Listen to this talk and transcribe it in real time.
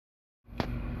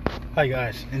Hi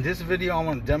guys, in this video I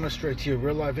want to demonstrate to you a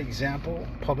real life example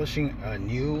publishing a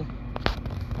new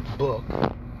book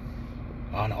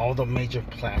on all the major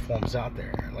platforms out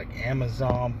there like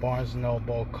Amazon, Barnes &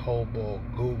 Noble, Kobo,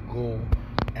 Google,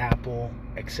 Apple,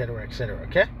 etc,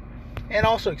 okay? And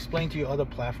also explain to you other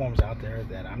platforms out there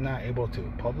that I'm not able to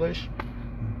publish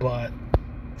but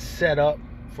set up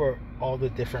for all the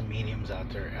different mediums out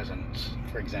there, as in,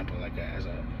 for example, like as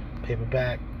a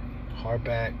paperback,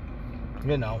 hardback,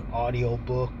 audio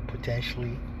book,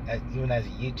 potentially, even as a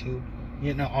YouTube,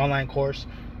 online course,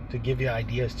 to give you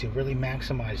ideas to really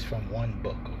maximize from one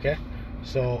book, okay?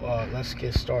 So let's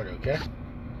get started, okay?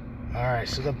 All right,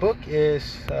 so the book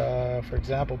is, for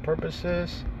example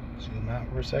purposes, zoom out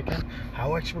for a second,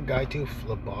 HowExpert Guide to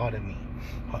Phlebotomy,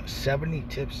 70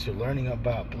 tips to learning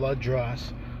about blood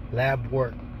draws, lab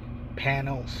work,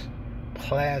 panels,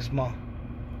 plasma,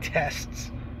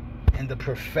 tests, and the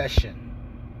profession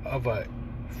of a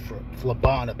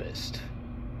phlebotomist.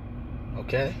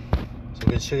 Okay, so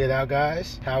we're gonna check it out,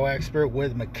 guys. HowExpert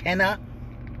with McKenna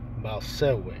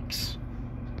Balsewicz.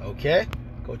 Okay,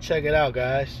 go check it out,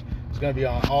 guys. It's gonna be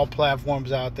on all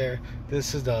platforms out there.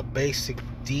 This is the basic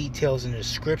details in the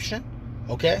description,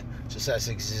 okay, just as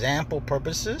example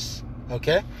purposes.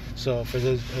 Okay, so for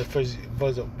those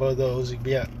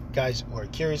guys who are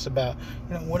curious about,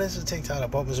 what does it take to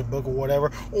publish a book or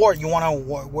whatever, or you want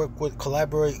to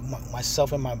collaborate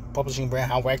myself and my publishing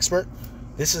brand HowExpert,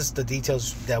 this is the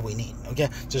details that we need. Okay,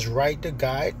 just write the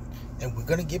guide, and we're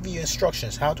going to give you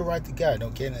instructions how to write the guide,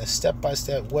 okay, in a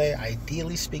step-by-step way,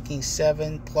 ideally speaking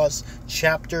 7+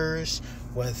 chapters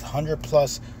with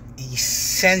 100+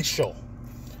 essential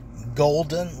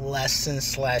golden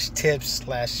lessons / tips /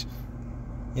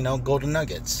 golden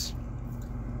nuggets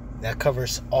that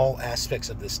covers all aspects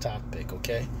of this topic,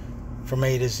 okay, from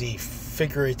A to Z,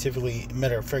 figuratively,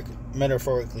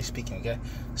 metaphorically speaking, okay?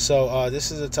 So this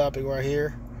is a topic right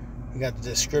here. We got the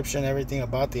description, everything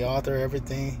about the author,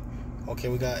 everything, okay?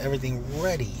 We got everything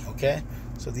ready, okay?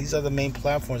 So these are the main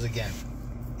platforms again: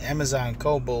 Amazon,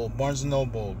 Kobo, Barnes &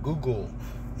 Noble, Google,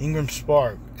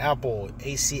 Ingramspark, Apple,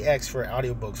 ACX for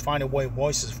audiobooks, Find Away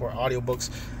Voices for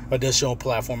audiobooks, additional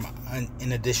platform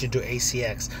in addition to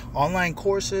ACX. Online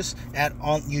courses at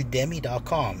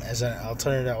Udemy.com as an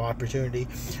alternative opportunity.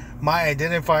 My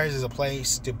Identifiers is a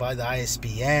place to buy the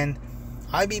ISBN.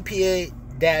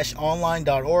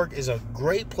 IBPA-online.org is a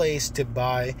great place to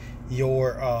buy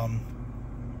your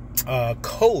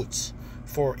codes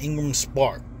for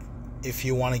Ingramspark if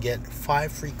you want to get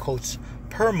 5 free codes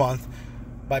per month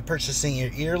by purchasing your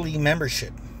yearly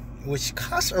membership, which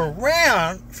costs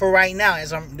around, for right now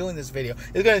as I'm doing this video,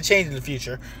 it's going to change in the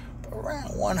future, but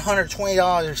around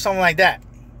 $120 or something like that.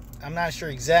 I'm not sure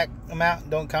exact amount,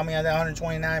 don't count me on that.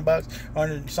 $129,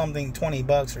 100 something,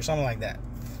 $20 or something like that,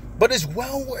 but it's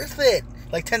well worth it.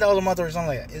 Like $10 a month or something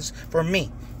like that is, for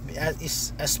me,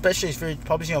 especially if you're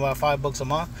publishing about 5 books a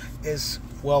month, is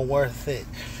well worth it.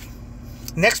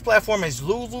 Next platform is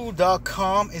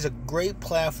Lulu.com. Is a great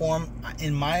platform,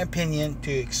 in my opinion, to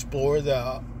explore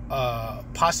the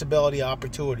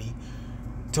opportunity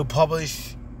to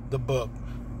publish the book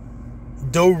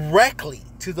directly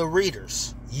to the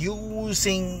readers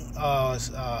using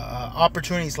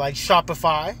opportunities like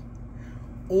Shopify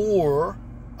or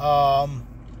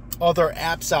other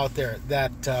apps out there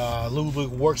that Lulu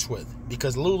works with,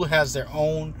 because Lulu has their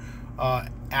own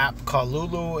app called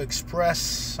Lulu Express,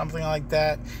 something like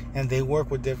that, and they work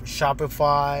with different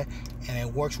Shopify, and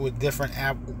it works with different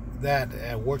app that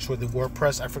works with the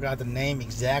WordPress. I forgot the name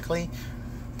exactly,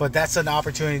 but that's an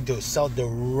opportunity to sell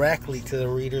directly to the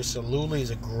readers. So Lulu is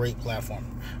a great platform.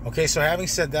 Okay, so having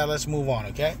said that, let's move on.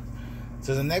 Okay,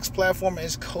 so the next platform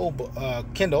is Kobo,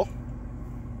 Kindle.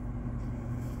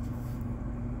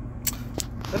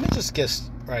 Let me just get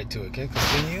right to it. Okay,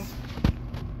 continue.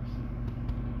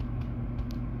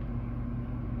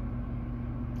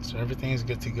 So everything is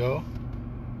good to go.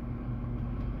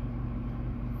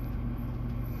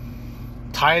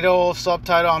 Title,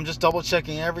 subtitle, I'm just double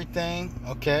checking everything.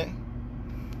 Okay.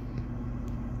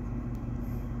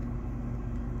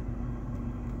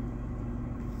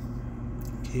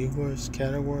 Keywords,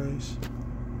 categories.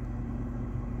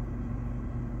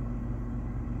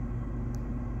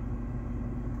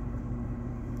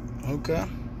 Okay.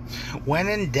 When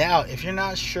in doubt, if you're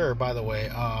not sure, by the way,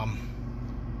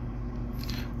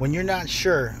 when you're not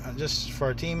sure, just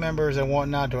for team members and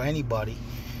whatnot, or anybody,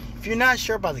 if you're not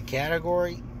sure about the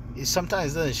category, it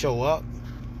sometimes doesn't show up.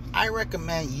 I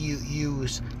recommend you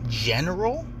use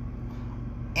general,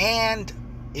 and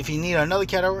if you need another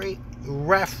category,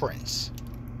 reference,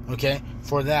 okay,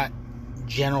 for that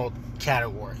general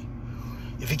category.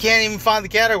 If you can't even find the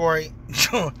category,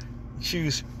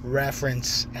 choose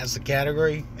reference as the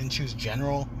category and choose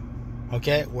general.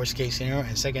 Okay, worst case scenario,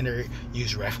 and secondary,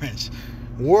 use reference.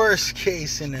 Worst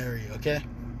case scenario, okay?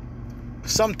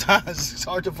 Sometimes it's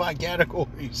hard to find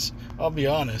categories, I'll be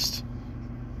honest.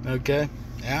 Okay,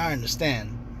 and I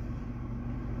understand.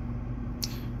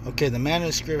 Okay, the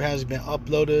manuscript has been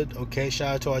uploaded. Okay,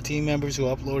 shout out to our team members who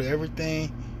uploaded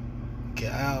everything. Okay,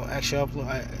 I'll actually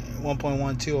upload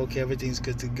 1.12. Okay, everything's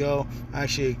good to go. I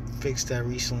actually fixed that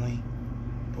recently.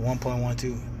 The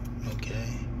 1.12. Okay.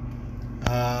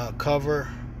 Cover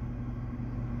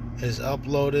is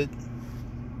uploaded.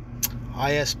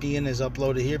 ISBN is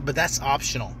uploaded here, but that's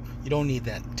optional. You don't need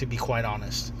that, to be quite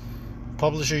honest.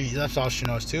 Publisher, that's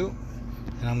optional too.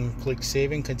 And I'm going to click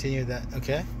save and continue that.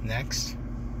 Okay, next.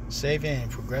 Save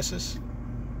and progresses.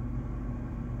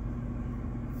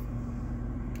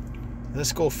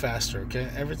 Let's go faster, okay?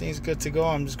 Everything's good to go.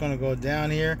 I'm just going to go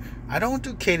down here. I don't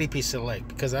do KDP Select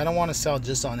because I don't want to sell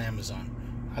just on Amazon.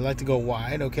 I like to go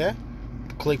wide, okay?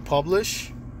 Click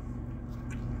publish.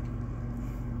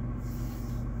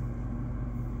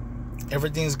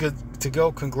 Everything's good to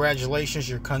go. Congratulations,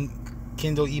 your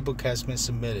Kindle ebook has been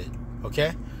submitted,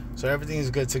 okay? So everything is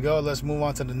good to go. Let's move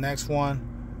on to the next one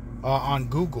on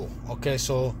Google, okay?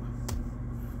 So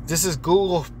this is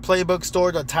Google Playbook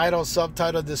Store. The title,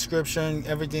 subtitle, description,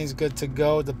 everything's good to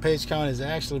go. The page count is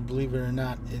actually, believe it or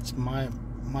not, it's my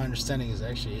understanding is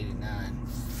actually 89.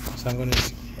 So I'm going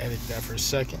to edit that for a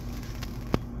second.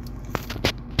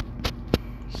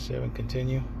 Save and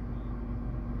continue.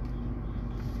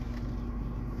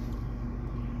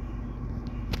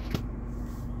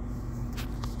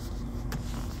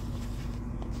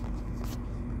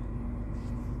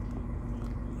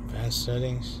 Advanced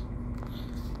settings.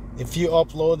 If you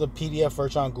upload the PDF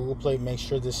version on Google Play, make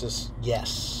sure this is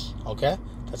yes. Okay?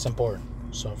 That's important.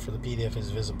 So for the PDF is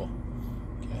visible.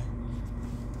 Okay?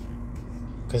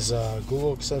 Because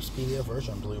Google accepts PDF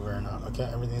version, believe it or not. Okay?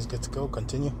 Everything's good to go.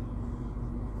 Continue.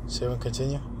 Save and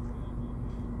continue.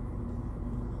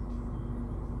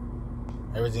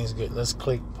 Everything's good. Let's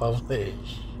click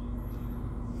publish.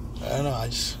 I don't know.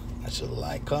 I should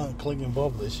like clicking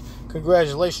publish.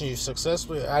 Congratulations, you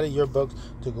successfully added your book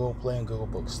to Google Play and Google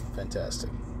Books. Fantastic.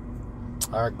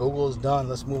 All right, Google is done.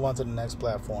 Let's move on to the next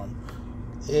platform.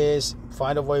 Is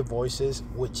Findaway Voices,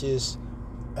 which is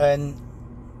I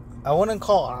wouldn't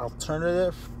call it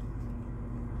alternative.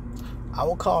 I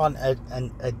would call it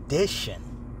an addition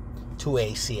to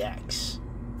ACX.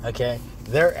 Okay,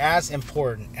 they're as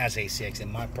important as ACX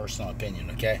in my personal opinion.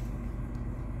 Okay.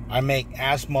 I make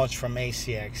as much from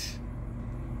ACX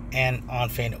and on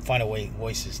Findaway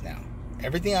Voices now.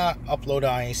 Everything I upload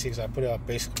on ACX, I put it up,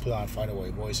 basically put on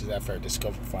Findaway Voices after I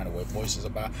discovered Findaway Voices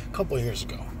about a couple of years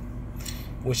ago,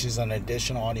 which is an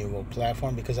additional audio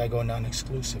platform because I go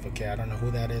non-exclusive. Okay, I don't know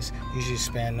who that is. Usually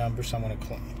spam numbers. So I'm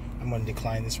gonna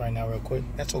decline this right now real quick.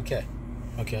 That's okay.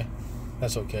 Okay,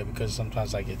 that's okay because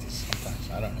sometimes I get this.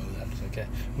 Sometimes I don't know who that is. Okay,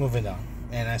 moving on,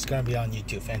 and that's gonna be on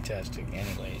YouTube. Fantastic.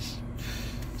 Anyways.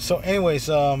 So anyways,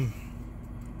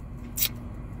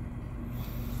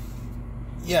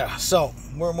 yeah, so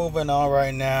we're moving on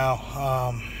right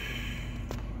now.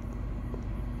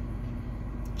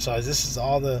 So this is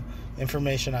all the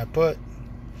information I put.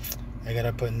 I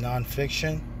gotta put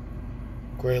nonfiction,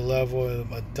 grade level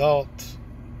of adult.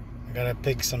 I gotta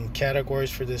pick some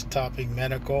categories for this topic,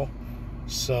 medical.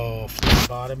 So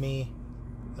phlebotomy,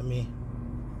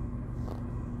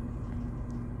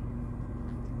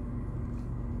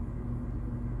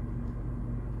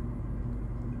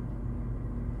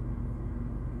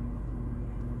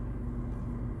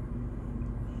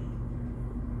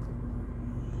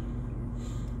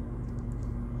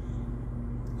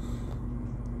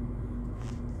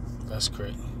 that's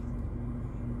great.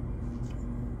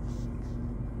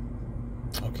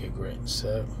 Okay, great.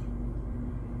 So,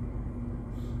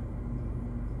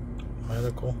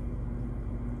 medical.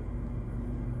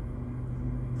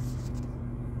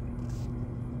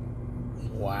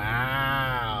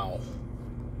 Wow.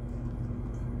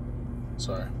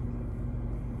 Sorry.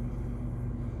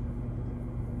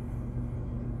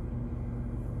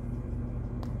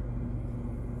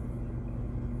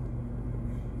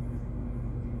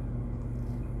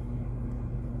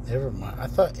 Never mind. I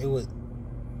thought it was.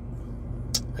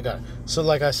 I got it. So,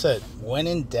 like I said, when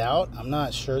in doubt, I'm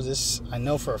not sure this. I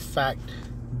know for a fact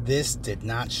this did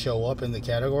not show up in the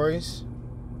categories.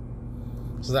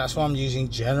 So that's why I'm using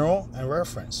general and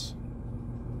reference.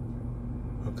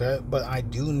 Okay, but I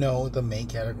do know the main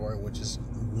category, which is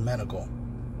medical,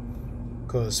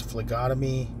 because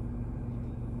phlebotomy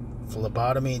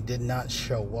did not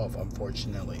show up,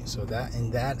 unfortunately. So that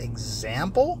in that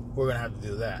example, we're gonna have to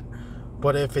do that.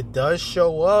 But if it does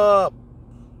show up,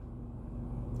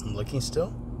 I'm looking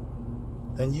still,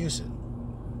 then use it.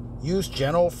 Use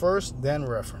general first, then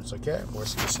reference, okay?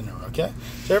 Worst case scenario, okay?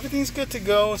 So everything's good to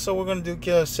go. So we're going to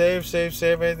do save.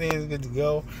 Everything is good to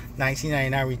go.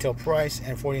 $19.99 retail price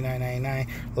and $49.99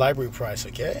 library price,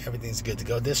 okay? Everything's good to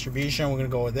go. Distribution, we're going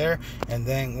to go over there. And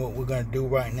then what we're going to do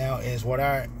right now is what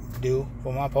I do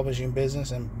for my publishing business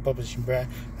and publishing brand,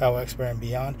 HowExpert and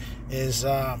beyond, is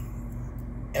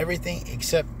everything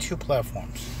except 2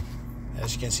 platforms.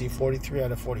 As you can see, 43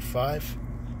 out of 45.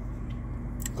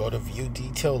 Go to view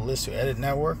detailed list to edit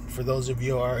network. For those of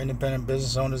you who are independent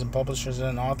business owners and publishers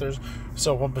and authors,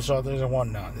 self-published authors and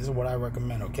whatnot, this is what I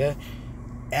recommend, okay?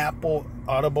 Apple,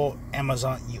 Audible,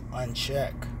 Amazon, you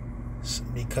uncheck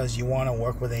because you want to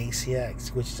work with ACX,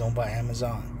 which is owned by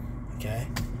Amazon, okay?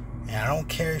 And I don't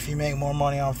care if you make more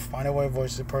money on Find a Way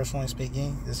Voices, personally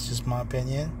speaking. This is just my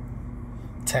opinion.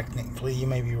 Technically, you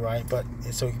may be right, but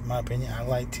it's my opinion. I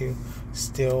like to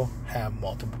still have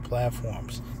multiple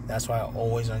platforms. That's why I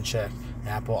always uncheck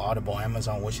Apple, Audible,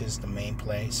 Amazon, which is the main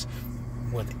place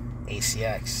with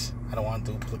ACX. I don't want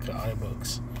to duplicate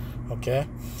audiobooks. Okay,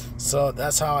 so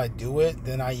that's how I do it.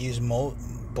 Then I use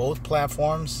both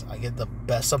platforms. I get the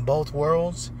best of both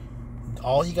worlds.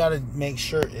 All you got to make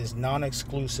sure is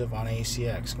non-exclusive on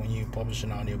ACX when you publish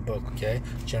an audiobook, okay?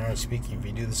 Generally speaking, if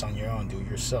you do this on your own, do it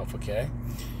yourself, okay?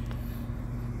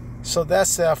 So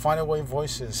that's Find a Way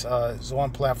Voices is one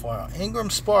platform.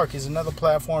 Ingramspark is another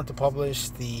platform to publish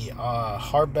the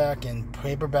hardback and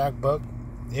paperback book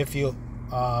if you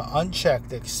uncheck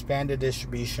the expanded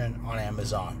distribution on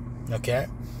Amazon, okay?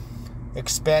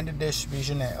 Expanded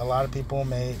distribution, a lot of people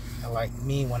may, like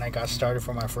me, when I got started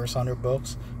for my first 100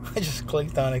 books, I just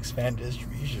clicked on expanded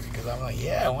distribution because I'm like,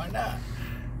 yeah, why not?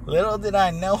 Little did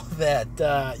I know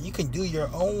that you can do your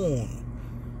own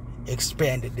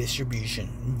expanded distribution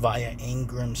via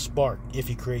Ingramspark if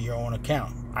you create your own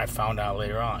account. I found out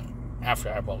later on after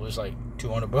I published like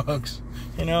 200 books.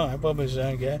 You know, I published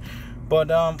that, okay? But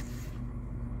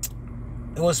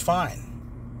it was fine.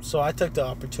 So I took the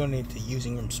opportunity to use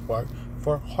Ingramspark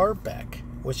for hardback,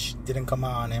 which didn't come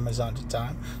out on Amazon at the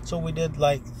time. So we did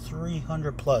like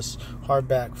 300 plus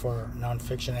hardback for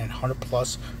nonfiction and 100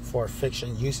 plus for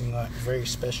fiction using a very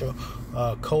special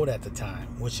code at the time,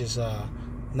 which is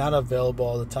not available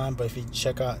all the time. But if you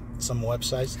check out some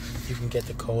websites, you can get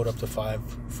the code up to 5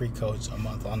 free codes a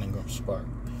month on Ingramspark.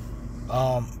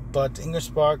 But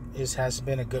Ingramspark has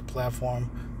been a good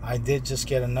platform. I did just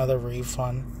get another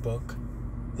refund book.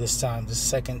 This time, the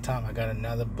second time, I got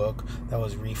another book that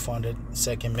was refunded,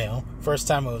 second mail. First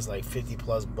time it was like 50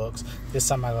 plus books. This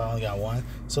time I only got one.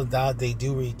 So that they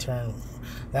do return.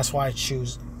 That's why I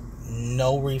choose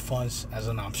no refunds as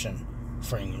an option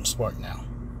for Ingramspark now.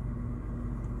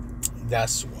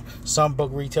 That's some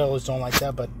book retailers don't like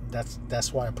that, but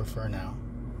that's why I prefer now.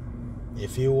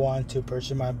 If you want to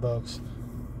purchase my books,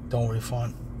 don't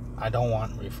refund. I don't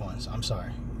want refunds. I'm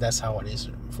sorry. That's how it is.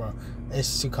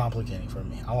 It's too complicated for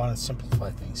me. I want to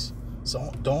simplify things.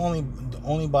 So don't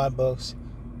only buy books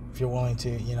if you're willing to,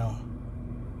 you know,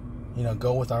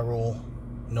 go with our rule,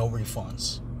 no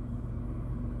refunds.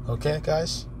 Okay,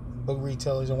 guys, book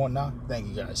retailers and whatnot. Thank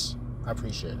you, guys. I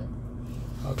appreciate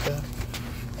it. Okay.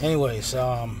 Anyways,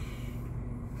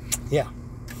 yeah.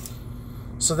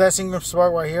 So that's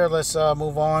Ingramspark right here. Let's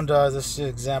move on to this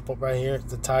example right here.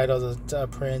 The title, the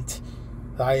print,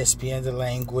 the ISBN, the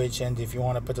language, and if you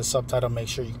want to put the subtitle, make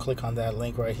sure you click on that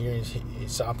link right here.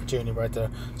 It's an opportunity right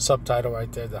there. Subtitle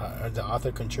right there. The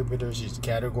author, contributors, its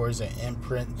categories, the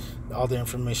imprint, all the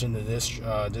information,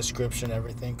 the description,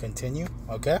 everything. Continue.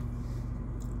 Okay.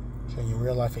 So your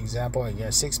real life example again.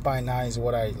 6x9 is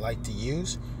what I like to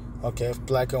use. Okay,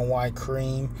 black and white,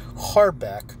 cream,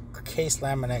 hardback, case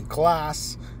laminate,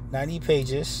 glass, 90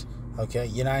 pages. Okay,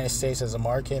 United States as a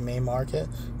market, main market.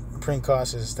 Print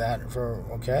cost is that for,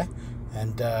 okay.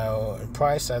 And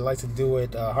price, I like to do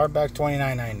it hardback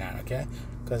 $29.99. Okay,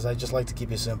 because I just like to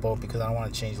keep it simple because I don't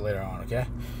want to change later on. Okay,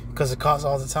 because it costs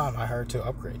all the time. I heard to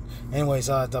upgrade. Anyways,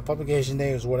 the publication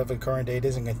date is whatever the current date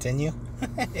is, and continue.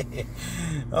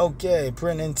 Okay,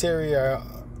 print interior.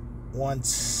 1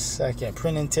 second.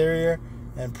 Print interior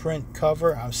and print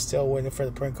cover. I'm still waiting for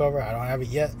the print cover. I don't have it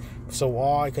yet. So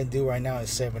all I can do right now is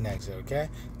save and exit. Okay.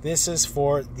 This is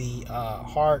for the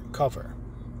hard cover.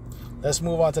 Let's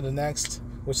move on to the next,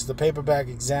 which is the paperback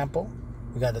example.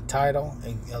 We got the title,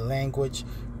 a language,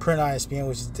 print ISBN,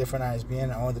 which is a different ISBN.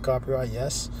 I own the copyright,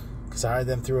 yes, because I hired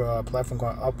them through a platform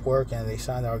called Upwork, and they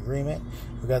signed our agreement.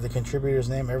 We got the contributor's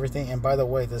name, everything. And by the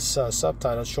way, this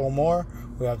subtitle, show more.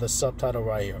 We have the subtitle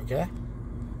right here, okay?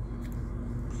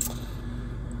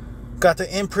 Got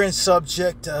the imprint,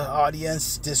 subject,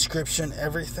 audience, description,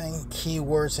 everything,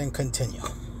 keywords, and continue.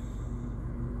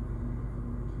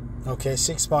 Okay,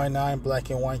 6x9, black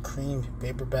and white, cream,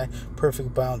 paperback,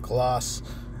 perfect bound, gloss,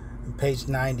 page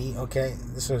 90. Okay,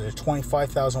 this is a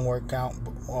 25,000 word count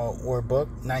word book,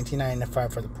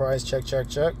 $19.95 for the price. Check.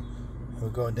 We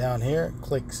go down here,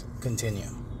 click continue.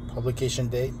 Publication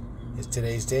date is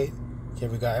today's date. Okay,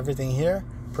 we got everything here.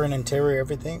 Print interior,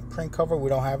 everything. Print cover, we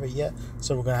don't have it yet,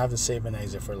 so we're gonna have to save and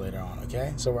exit for later on.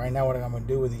 Okay, so right now what I'm gonna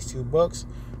do with these two books,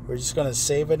 we're just gonna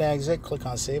save and exit. Click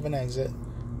on save and exit.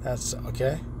 That's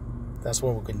okay. That's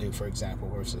what we can do, for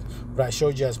example. But I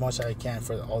showed you as much as I can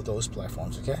for all those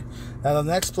platforms, okay? Now, the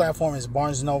next platform is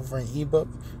Barnes & Noble for an ebook.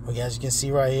 Okay, as you can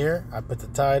see right here, I put the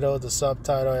title, the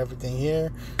subtitle, everything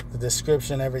here, the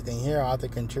description, everything here, author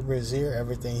contributors here,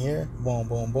 everything here. Boom,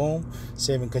 boom, boom.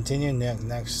 Save and continue.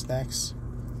 Next.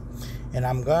 And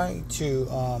I'm going to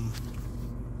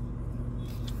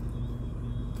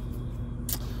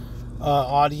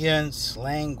audience,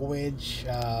 language,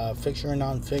 fiction and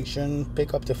non-fiction,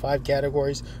 pick up to 5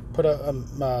 categories, put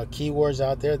keywords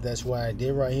out there. That's what I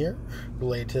did right here,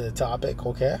 related to the topic.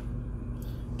 Okay,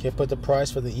 put the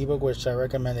price for the ebook, which I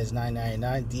recommend is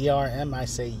 $9.99. DRM, I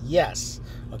say yes.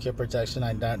 Okay, protection,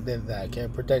 I did that. Okay,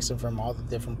 protection from all the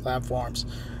different platforms.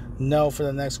 No for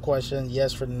the next question,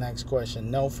 yes for the next question.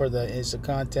 No for is the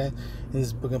content in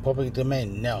this book in public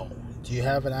domain? No. Do you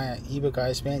have an ebook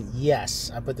ISBN?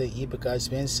 Yes. I put the ebook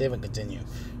ISBN, save and continue.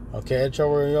 Okay,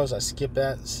 editorials, I skip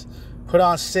that. Put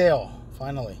on sale,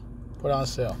 finally. Put on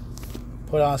sale.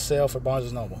 Put on sale for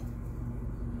Barnes & Noble.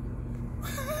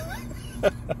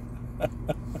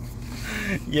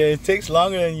 Yeah, it takes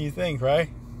longer than you think, right?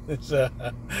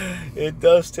 It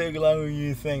does take longer than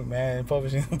you think, man.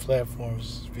 Publishing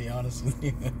platforms, to be honest with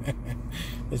you.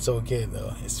 It's okay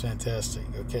though. It's fantastic.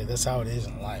 Okay, that's how it is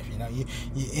in life. You know, you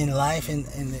in life in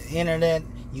the internet,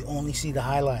 you only see the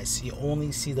highlights. You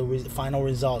only see the final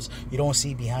results. You don't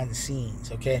see behind the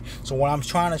scenes. Okay, so what I'm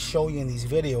trying to show you in these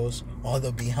videos are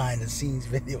the behind the scenes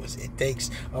videos. It takes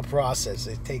a process.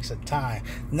 It takes a time.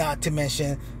 Not to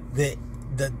mention the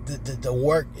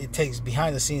work it takes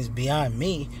behind the scenes, beyond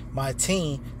me, my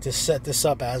team, to set this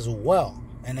up as well,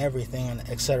 and everything, and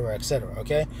etc.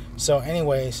 Okay, so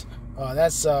anyways,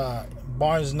 that's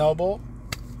Barnes & Noble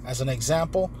as an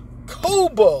example.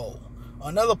 Kobo,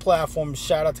 another platform.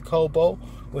 Shout out to Kobo,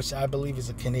 which I believe is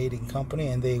a Canadian company,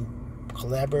 and they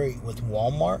collaborate with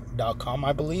Walmart.com.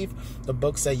 I believe the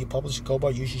books that you publish in Kobo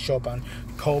usually show up on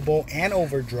Kobo and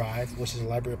Overdrive, which is a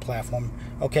library platform.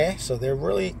 Okay, so they're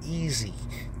really easy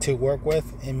to work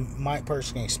with. In my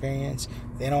personal experience,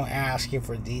 they don't ask you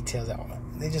for details at all.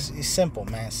 It's simple,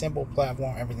 man. Simple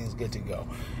platform. Everything's good to go.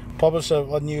 Publish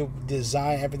a new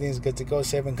design. Everything's good to go.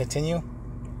 Save and continue.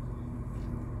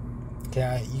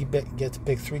 Okay, you get to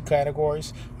pick 3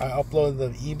 categories. I upload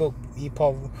the ebook,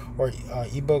 EPUB, or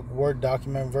ebook Word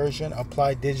document version.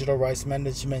 Apply digital rights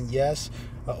management, yes.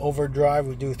 Overdrive,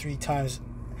 we do 3 times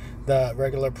the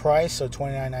regular price, so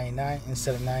 $29.99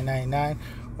 instead of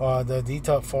 $9.99. The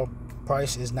detail for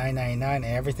price is $9.99, and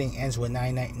everything ends with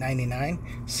 $9.99.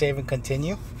 Save and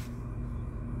continue.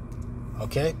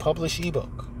 Okay, publish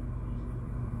ebook.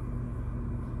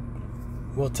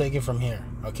 We'll take it from here.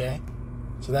 Okay.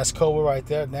 So that's Kobo right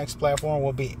there. Next platform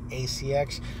will be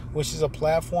ACX, which is a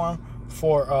platform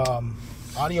for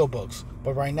audiobooks.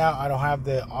 But right now, I don't have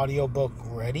the audiobook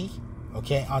ready.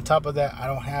 Okay. On top of that, I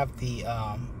don't have the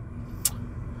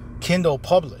Kindle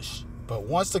published. But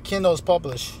once the Kindle is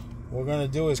published, what we're going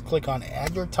to do is click on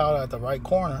add your title at the right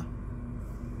corner.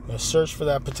 You'll search for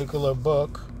that particular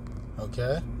book.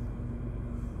 Okay.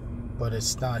 But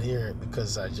it's not here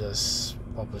because I just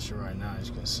published it right now, as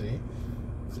you can see.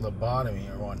 Phlebotomy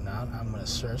or whatnot. I'm going to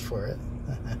search for it.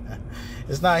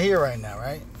 It's not here right now,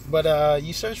 right? But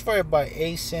you search for it by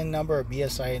ASIN number or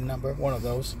BSIN number, one of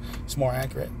those. It's more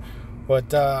accurate.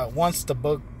 But once the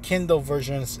book Kindle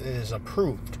version is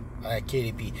approved at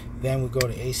KDP, then we go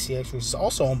to ACX, which is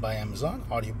also owned by Amazon,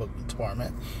 audiobook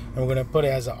department, and we're going to put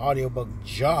it as an audiobook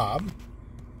job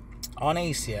on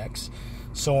ACX,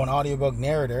 so an audiobook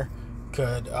narrator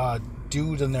could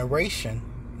do the narration.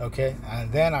 Okay,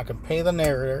 and then I can pay the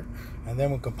narrator, and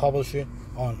then we can publish it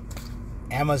on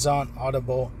Amazon,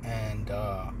 Audible, and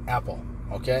Apple.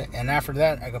 Okay, and after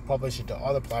that, I can publish it to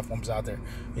other platforms out there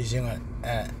using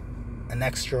an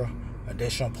extra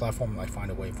additional platform like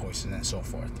Find a Way Voices and so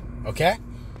forth. Okay,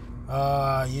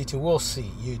 YouTube, we'll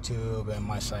see YouTube and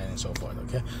my site and so forth.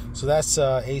 Okay, so that's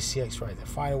ACX right there.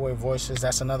 Find a Way Voices.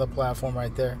 That's another platform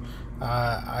right there.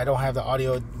 I don't have the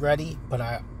audio ready, but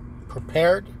I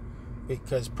prepared,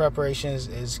 because preparation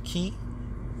is key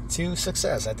to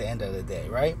success at the end of the day,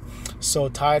 right? So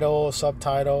title,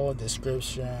 subtitle,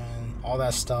 description, all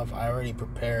that stuff, I already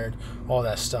prepared all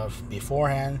that stuff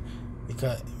beforehand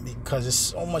because it's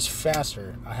so much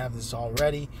faster. I have this all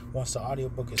ready. Once the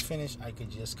audiobook is finished, I could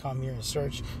just come here and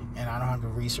search, and I don't have to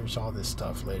research all this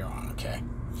stuff later on, okay?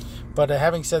 But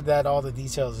having said that, all the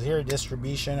details here.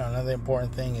 Distribution, another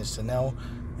important thing is to know.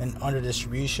 And under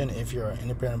distribution, if you're an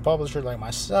independent publisher like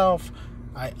myself,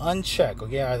 I uncheck,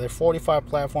 okay? Are there 45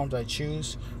 platforms I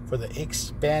choose for the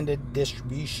expanded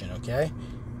distribution, okay?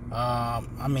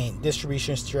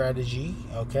 Distribution strategy,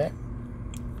 okay?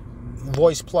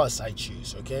 Voice Plus I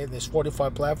choose, okay? There's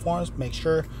 45 platforms. Make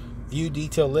sure view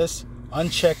detail list,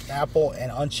 uncheck Apple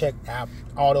and uncheck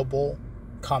Audible,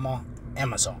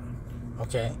 Amazon,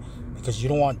 okay? Because you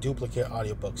don't want duplicate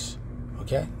audiobooks,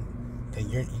 okay? Then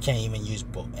you can't even use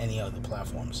any other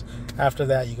platforms. After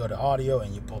that, you go to audio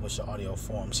and you publish the audio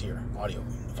forms here, audio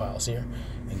files here,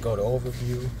 and go to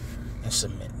overview and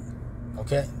submit.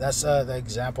 Okay, that's the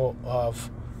example of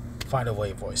Find a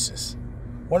Way Voices.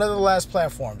 One of the last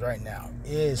platforms right now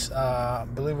is,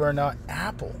 believe it or not,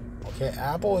 Apple. Okay,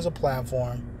 Apple is a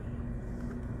platform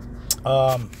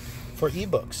for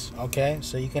ebooks. Okay,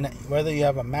 so you can, whether you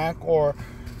have a Mac or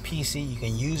PC, you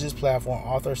can use this platform,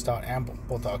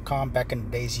 authors.apple.com. Back in the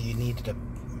days, you needed a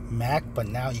Mac, but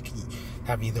now you can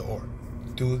have either or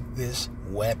through this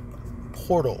web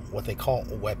portal, what they call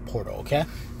a web portal, okay?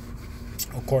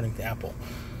 According to Apple.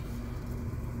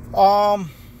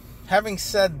 Having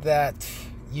said that,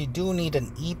 you do need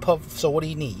an EPUB. So what do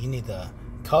you need? You need the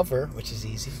cover, which is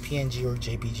easy, PNG or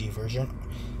JPG version.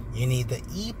 You need the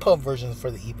EPUB version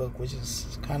for the ebook, which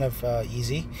is kind of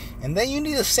easy. And then you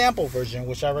need a sample version,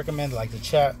 which I recommend, like the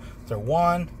chapter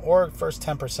 1 or first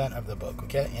 10% of the book,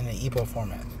 okay, in an EPUB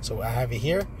format. So I have it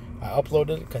here. I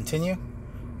uploaded it. Continue.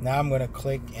 Now I'm going to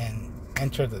click and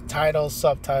enter the title,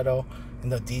 subtitle,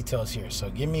 and the details here. So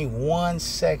give me 1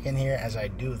 second here as I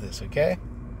do this, okay?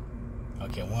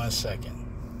 Okay, 1 second.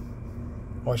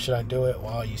 Or should I do it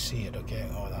while you see it? Okay,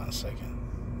 hold on a second.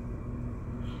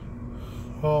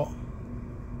 Well,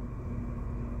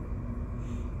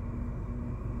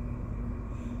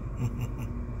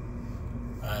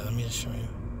 alright, let me just show you.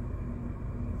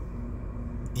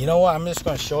 You know what? I'm just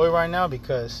going to show you right now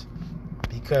because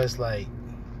like,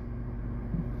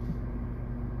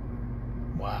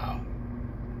 wow.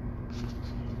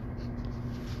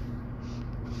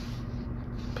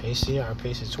 Paste here, I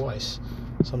paste it twice.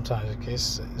 Sometimes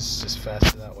it's just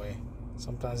faster that way.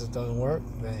 Sometimes it doesn't work.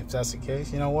 Then if that's the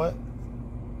case, you know what?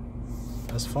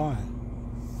 That's fine.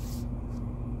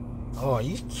 Oh, are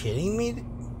you kidding me?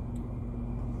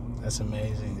 That's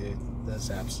amazing, dude. That's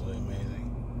absolutely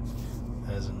amazing.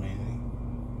 That is amazing.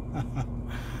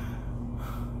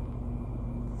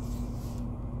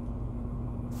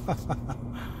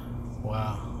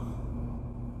 Wow.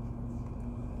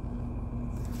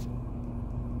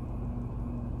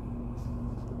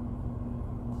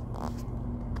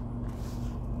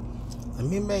 Let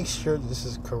me make sure this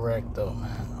is correct though,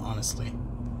 man, honestly.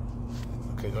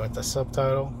 Okay, go with the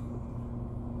subtitle.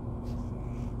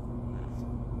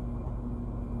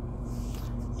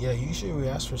 Yeah, usually we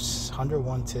ask for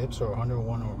 101 tips or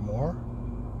 101 or more.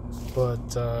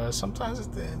 But sometimes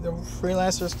the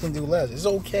freelancers can do less. It's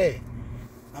okay.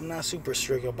 I'm not super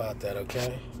strict about that,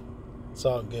 okay? It's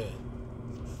all good.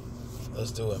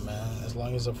 Let's do it, man. As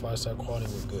long as the 5-star quality,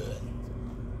 we're good.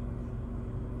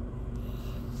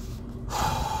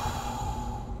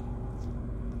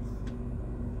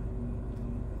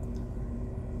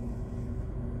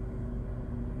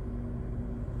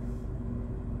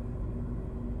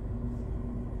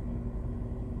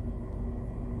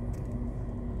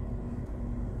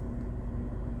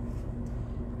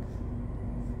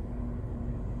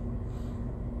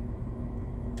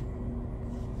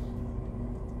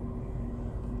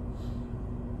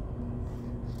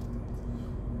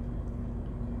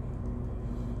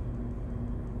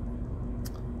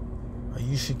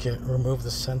 You should remove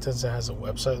the sentence that has a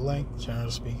website link,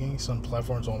 generally speaking. Some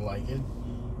platforms don't like it,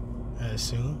 I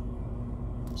assume.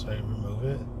 So I remove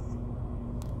it.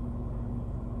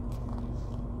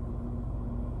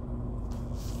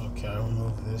 Okay, I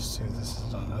remove this too. This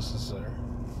is unnecessary.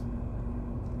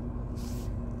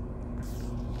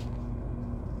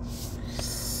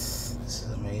 This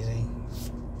is amazing.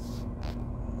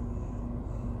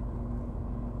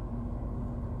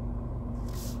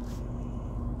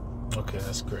 Okay,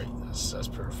 that's great. That's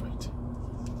perfect.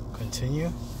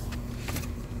 Continue.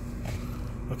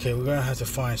 Okay, we're gonna have to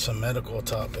find some medical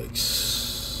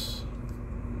topics.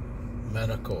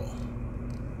 Medical.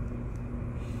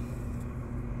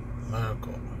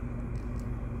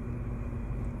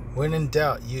 When in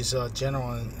doubt, use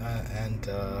general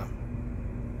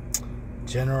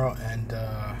and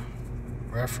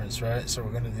reference, right? So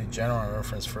we're going to do general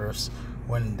reference first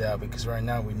when in doubt, because right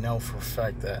now we know for a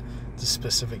fact that the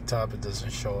specific topic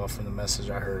doesn't show up in the message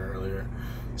I heard earlier.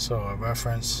 So a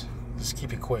reference, just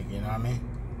keep it quick, you know what I mean?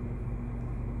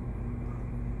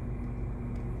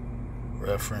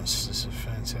 Reference, this is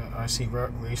fantastic. I see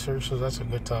research, so that's a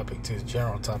good topic too,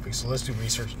 general topic. So let's do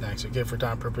research next, okay, for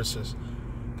time purposes.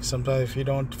 Sometimes if you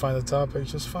don't find the topic,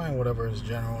 just find whatever is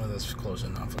general and that's close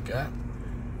enough, okay?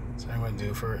 So I'm going to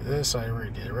do for this, I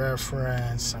already did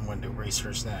reference. I'm going to do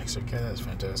research next, okay? That's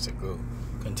fantastic. Cool.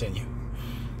 Continue.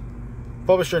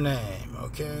 Publisher name,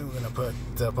 okay? We're going to put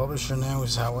the publisher name, which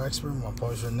is HowExpert. My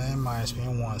publisher name, my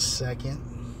ISBN, 1 second.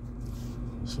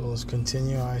 So let's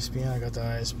continue. ISBN, I got the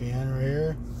ISBN right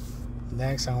here.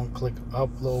 Next, I'm going to click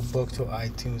upload book to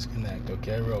iTunes Connect,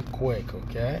 okay? Real quick,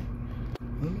 okay?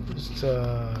 Let me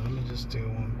just do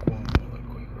one quote really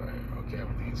quick, right? Okay,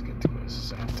 everything's good to go. It's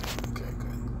the same thing. Okay, good.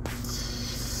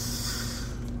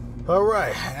 All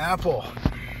right, Apple.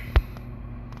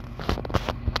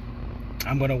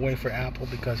 I'm gonna wait for Apple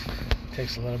because it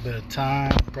takes a little bit of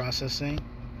time processing.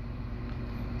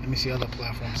 Let me see other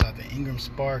platforms out there.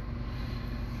 Ingramspark.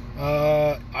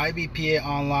 IBPA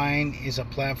Online is a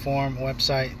platform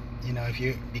website. You know, if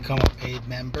you become a paid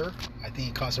member, I think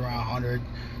it costs around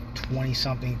 $120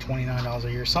 something, $29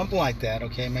 a year, something like that.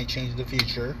 Okay, it may change in the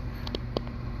future.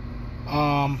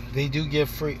 They do give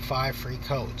 5 free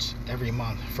codes every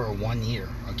month for 1 year,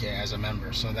 okay, as a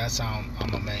member. So that's how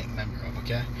I'm a member of,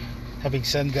 okay. Having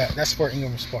said that, that's for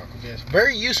Ingramspark, okay. It's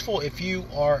very useful if you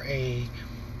are a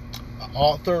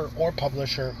author or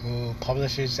publisher who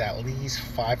publishes at least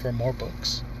 5 or more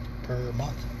books per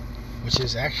month, which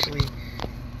is actually,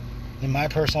 in my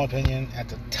personal opinion, at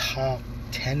the top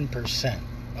 10%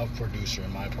 of producer,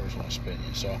 in my personal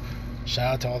opinion. So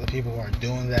shout out to all the people who are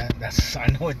doing that. I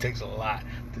know it takes a lot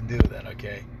to do that,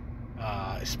 okay,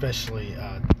 especially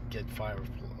get 5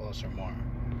 plus or more.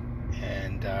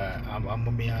 And I'm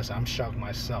gonna be honest, I'm shocked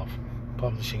myself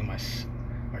publishing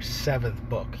our 7th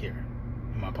book here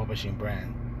in my publishing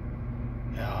brand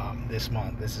this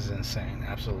month. This is insane,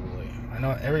 absolutely. I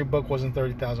know every book wasn't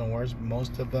 30,000 words,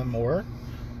 most of them were.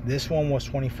 This one was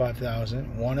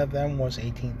 25,000. One of them was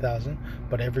 18,000,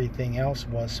 but everything else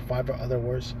was 5 other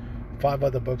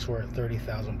books were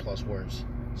 30,000 plus words.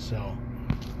 So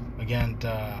again,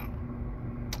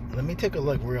 let me take a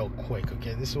look real quick.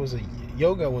 Okay,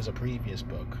 yoga was a previous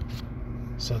book.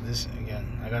 So this,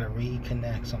 again, I gotta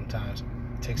reconnect sometimes.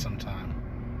 It takes some time,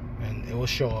 and it will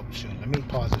show up soon. Let me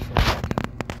pause it for a second.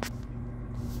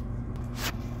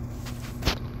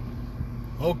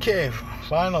 Okay,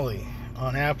 finally.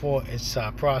 On Apple, it's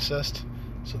processed.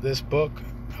 So this book,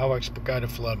 HowExpert Guide to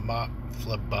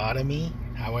Phlebotomy,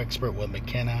 HowExpert with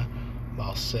McKenna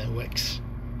Malsewicz.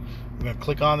 We're going to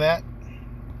click on that.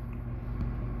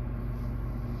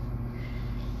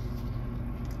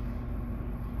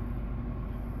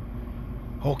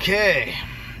 Okay,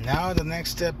 now the next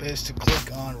step is to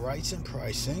click on Rights and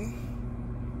Pricing.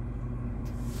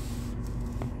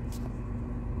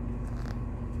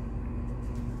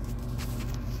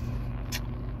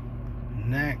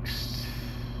 Next,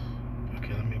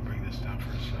 okay, let me bring this down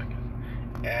for a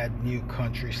second. Add new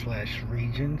country /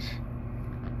 regions.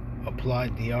 Apply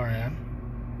DRM.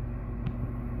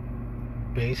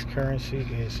 Base currency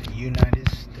is United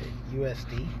States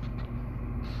USD,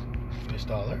 US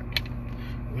dollar.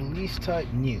 Release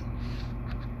type new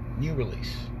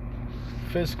release.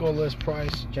 Physical list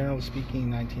price, generally speaking,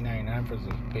 $19.99 for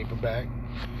the paperback.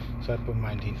 So I put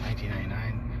my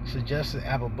 $19.99. Suggested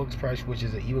Apple Books price, which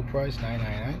is the ebook price,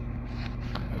 $9.99.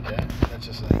 Okay, that's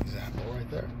just an example right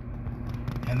there.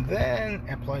 And then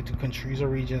apply to countries or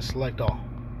regions, select all.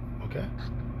 Okay,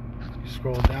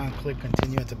 scroll down, click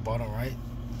continue at the bottom right.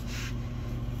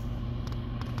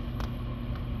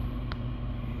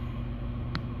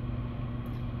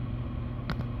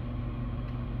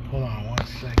 Hold on 1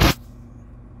 second.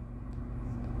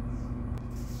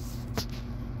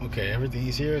 Okay,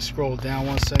 everything's here. Scroll down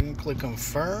 1 second, click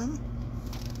confirm.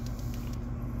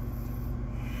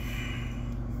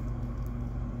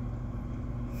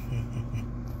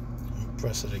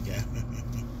 Press it again.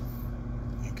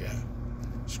 Okay.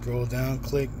 Scroll down,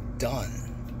 click done.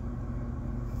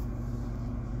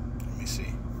 Let me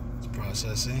see. It's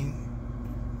processing.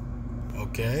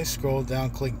 Okay, scroll down,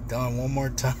 click done one more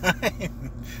time.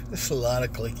 There's a lot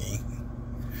of clicking.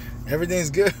 Everything's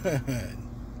good.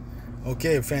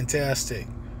 Okay, fantastic.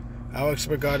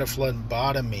 HowExpert Guide to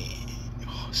Phlebotomy.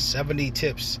 70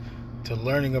 tips to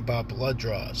learning about blood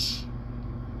draws,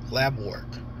 lab work,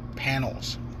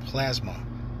 panels, plasma,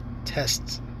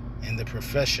 tests in the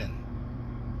profession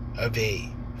of a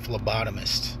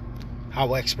phlebotomist.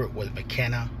 HowExpert with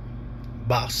McKenna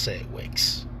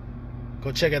Bosewicz.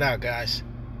 Go check it out, guys.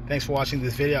 Thanks for watching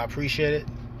this video. I appreciate it.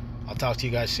 I'll talk to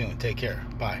you guys soon. Take care.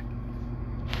 Bye.